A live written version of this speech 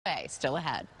Still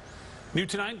ahead. New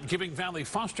tonight, giving Valley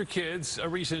foster kids a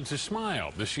reason to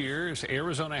smile. This year's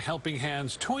Arizona Helping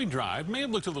Hands toy drive may have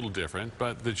looked a little different,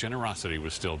 but the generosity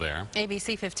was still there.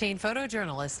 ABC 15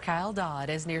 photojournalist Kyle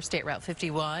Dodd is near State Route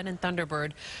 51 and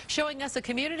Thunderbird, showing us a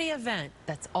community event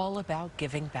that's all about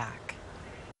giving back.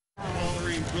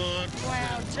 Good.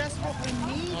 Wow, just what we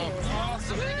needed. Oh,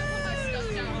 awesome.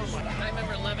 I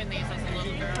remember loving these as a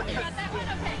little girl.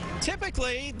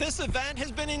 Typically, this event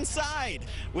has been inside.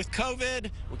 With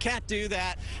COVID, we can't do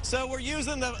that, so we're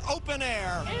using the open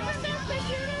air.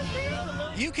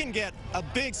 You can get a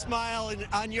big smile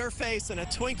on your face and a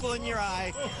twinkle in your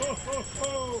eye,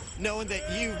 knowing that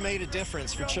you've made a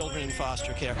difference for children in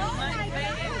foster care. Oh my God.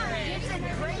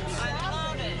 I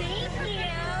love it. Thank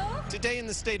you. Today in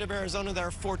the state of Arizona, there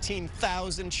are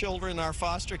 14,000 children in our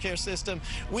foster care system.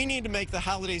 We need to make the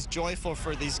holidays joyful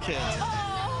for these kids.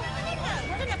 Oh,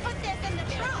 we're going to put this in the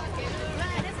trunk.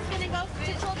 This is going to go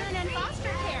to children in foster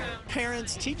care.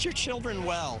 Parents, teach your children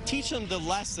well. Teach them the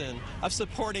lesson of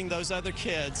supporting those other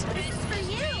kids. This is for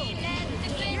you.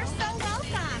 You're so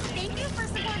welcome. Thank you for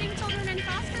supporting children in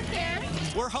foster care.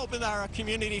 We're hoping that our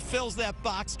community fills that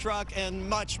box truck and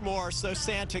much more so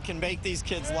Santa can make these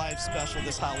kids' lives special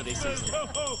this holiday season.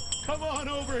 Oh, come on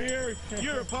over here.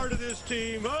 You're a part of this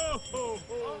team.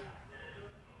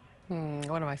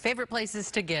 One of my favorite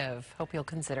places to give. Hope you'll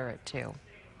consider it too.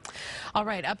 All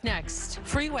right, up next,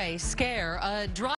 freeway scare.